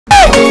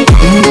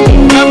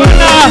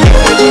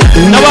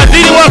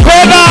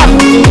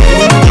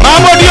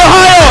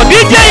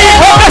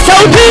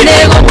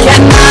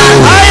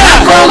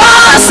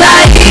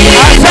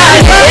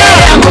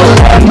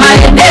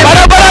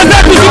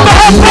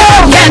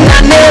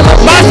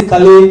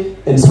Physically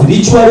and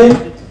spiritually,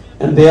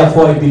 and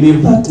therefore I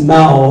believe that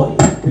now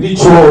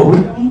spiritual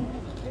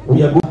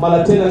we are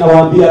mara tena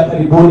nawaambia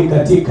karibuni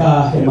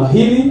katika hema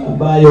hili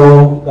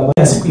ambayo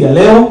gavana siku ya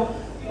leo.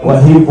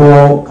 Kwa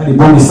hivyo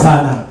karibuni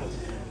sana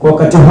kwa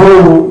wakati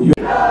huu.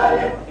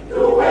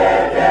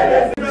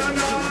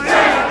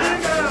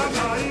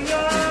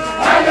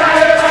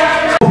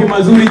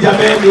 Mazuri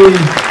jameni,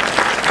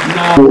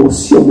 na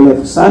sio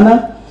mrefu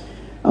sana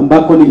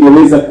ambako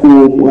niliweza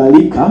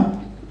kumwalika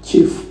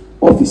Chief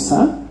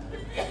Officer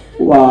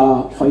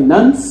wa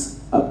Finance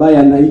ambaye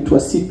anaitwa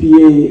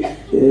CPA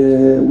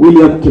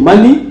William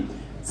Kimani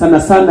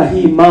sana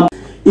hii mambo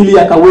ili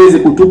akaweze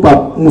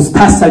kutupa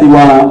mustasari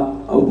wa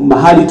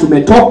mahali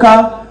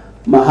tumetoka,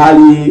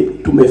 mahali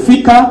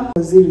tumefika.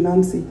 Waziri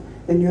Nancy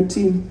and your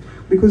team,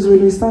 because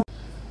when we start,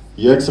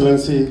 Your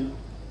Excellency,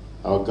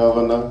 our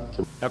Governor,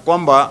 ya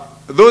kwamba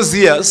those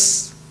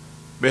years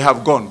may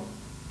have gone,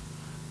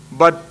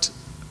 but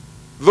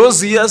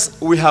those years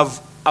we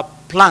have a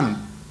plan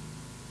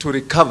to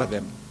recover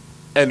them,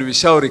 and we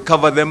shall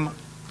recover them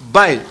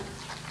by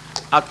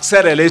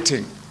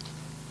accelerating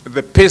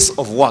the pace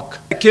of work.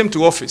 I came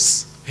to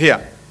office here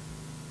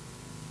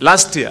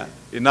last year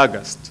in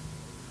August.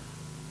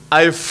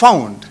 I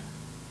found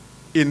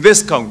in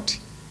this county,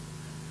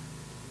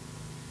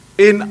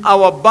 in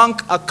our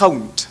bank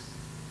account,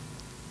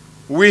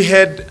 we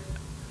had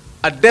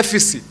a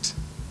deficit,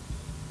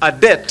 a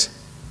debt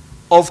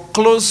of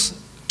close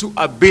to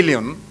 $1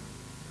 billion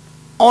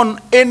on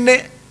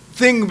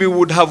anything we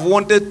would have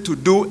wanted to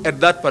do at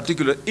that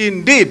particular.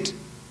 Indeed,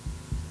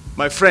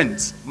 my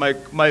friends,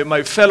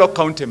 my fellow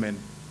countrymen,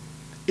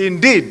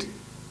 indeed,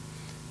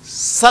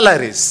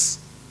 salaries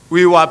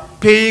we were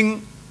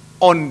paying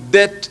on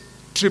debt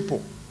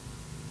triple.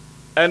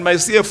 And my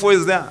CFO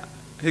is there.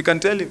 He can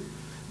tell you.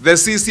 The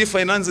CC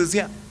Finance is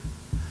here.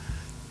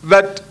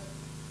 That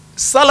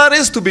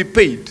salaries to be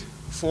paid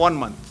for 1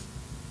 month,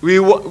 we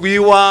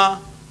were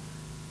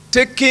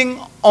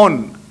taking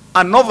on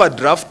an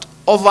overdraft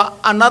over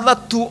another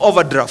 2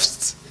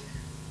 overdrafts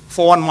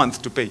for 1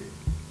 month to pay.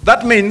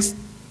 That means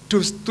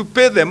to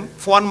pay them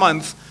for 1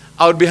 month,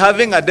 I would be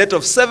having a debt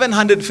of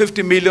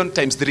 750 million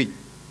times 3.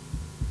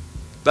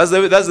 That's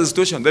the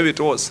situation, there it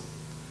was.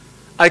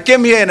 I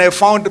came here and I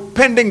found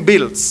pending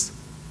bills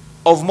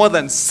of more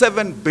than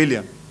 7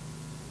 billion.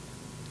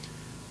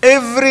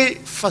 Every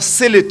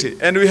facility,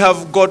 and we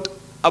have got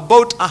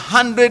about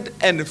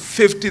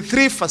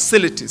 153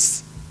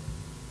 facilities,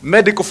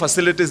 medical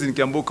facilities in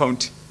Kiambu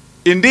County.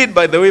 Indeed,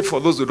 by the way, for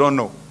those who don't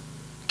know,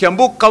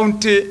 Kiambu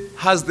County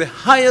has the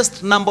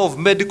highest number of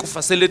medical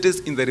facilities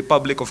in the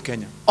Republic of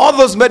Kenya. All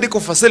those medical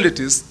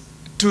facilities,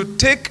 to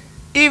take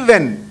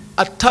even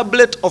a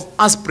tablet of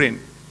aspirin,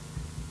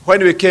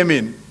 when we came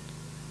in,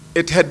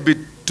 it had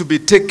to be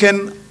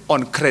taken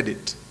on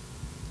credit,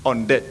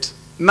 on debt.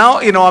 Now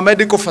in our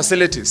medical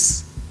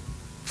facilities,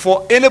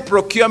 for any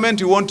procurement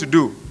you want to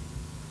do,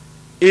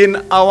 in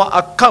our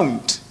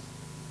account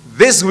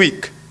this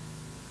week,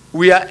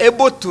 we are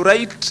able to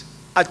write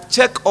a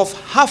check of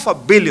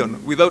 $500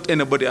 million without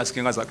anybody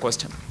asking us a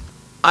question.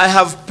 I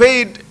have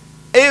paid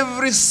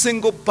every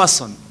single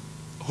person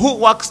who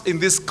works in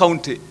this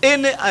county,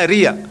 any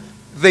area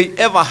they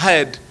ever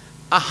had,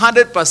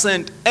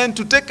 100%, and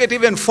to take it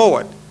even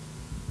forward,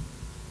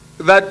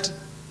 that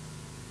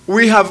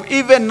we have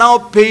even now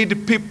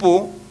paid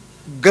people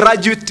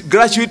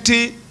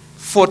gratuity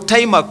for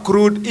time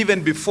accrued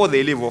even before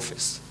they leave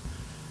office.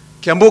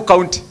 Kiambu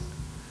County,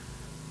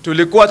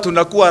 tulikuwa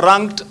tunakuwa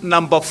ranked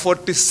number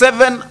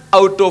 47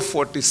 out of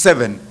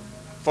 47.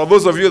 For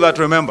those of you that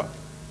remember,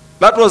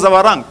 that was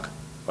our rank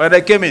when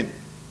I came in.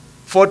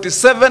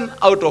 47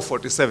 out of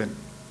 47.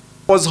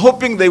 I was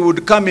hoping they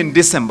would come in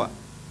December.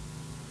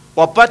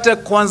 Wapate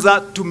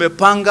kwanza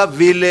tumepanga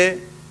vile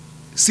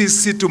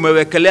sisi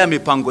tumewekelea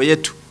mipango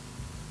yetu.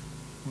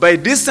 By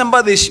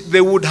December,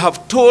 they would have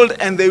told,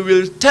 and they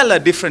will tell a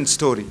different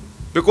story.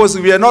 Because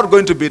we are not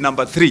going to be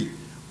number 3.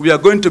 We are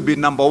going to be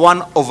number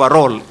 1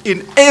 overall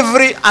in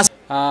every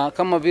aspect.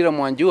 Kama vile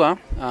mwanjua,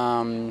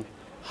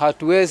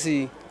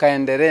 hatuwezi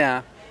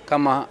kaendelea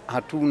kama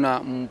hatuna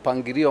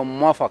mpangilio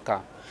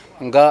mwafaka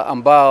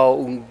ambao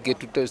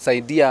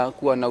ungetusaidia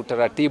kuwa na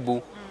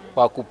utaratibu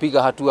wa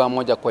kupiga hatua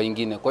moja kwa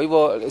ingine. Kwa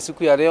hivyo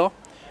siku ya leo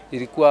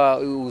ilikuwa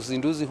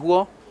uzinduzi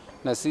huo,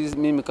 na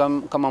mimi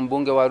kama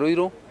mbunge wa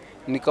Ruiru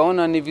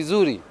nikaona ni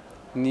vizuri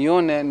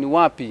nione ni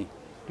wapi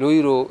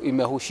Ruiru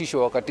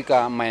imehushishwa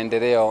katika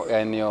maendeleo ya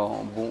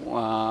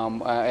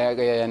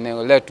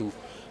eneo letu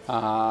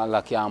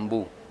la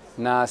Kiambu.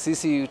 Na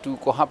sisi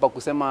tuko hapa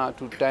kusema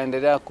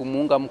tutaendelea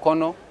kumuunga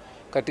mkono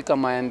katika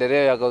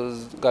maendeleo ya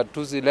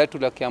gatuzi letu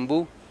la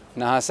Kiambu,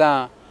 na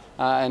hasa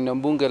eneo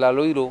bunge la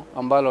Ruiru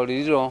ambalo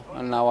lililo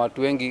na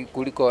watu wengi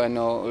kuliko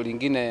eneo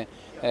lingine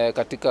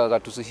katika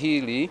gatuzi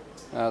hili,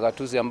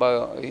 gatuzi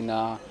ambayo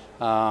ina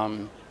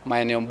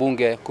maeneo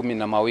bunge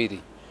 12.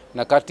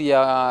 Na kati ya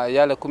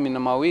yale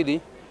 12,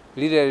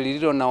 lile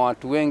lililo na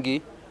watu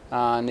wengi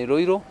ni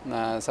Ruiru,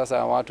 na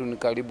sasa watu ni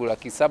karibu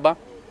 700,000,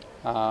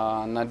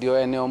 na ndio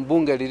eneo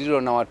bunge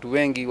lililo na watu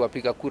wengi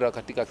wapiga kura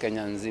katika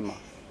Kenya nzima.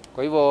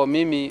 Kwa hivyo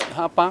mimi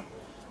hapa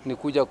ni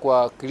kuja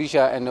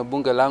kuwakilisha eneo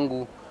bunge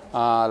langu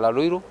la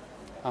Ruiru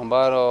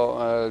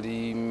ambalo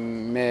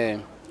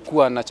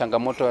limekuwa na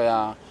changamoto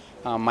ya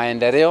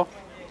maendeleo,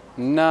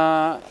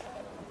 na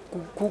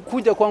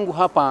kuja kwangu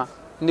hapa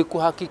ni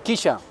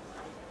kuhakikisha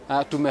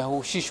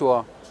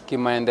tumehusishwa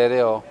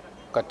kimaendeleo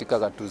katika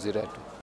gatuzi letu.